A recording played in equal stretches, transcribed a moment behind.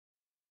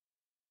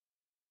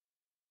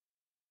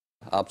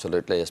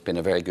absolutely. It's been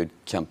a very good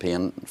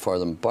campaign for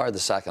them. Bar the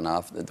second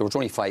half, there was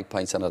only 5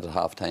 points in it at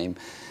half-time.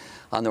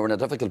 And they were in a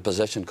difficult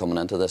position coming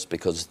into this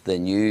because they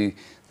knew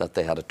that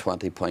they had a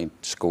 20-point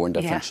scoring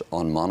difference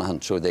on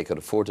Monaghan, so they could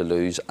afford to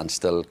lose and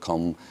still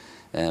come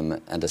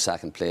into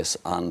second place.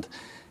 And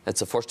it's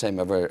the first time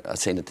ever I've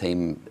seen a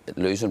team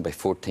losing by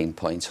 14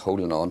 points,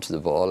 holding on to the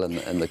ball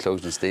in the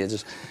closing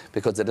stages,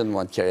 because they didn't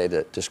want Kerry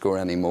to score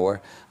any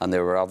more, and they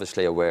were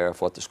obviously aware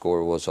of what the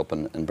score was up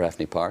in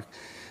Breffni Park.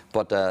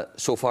 But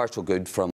so far so good from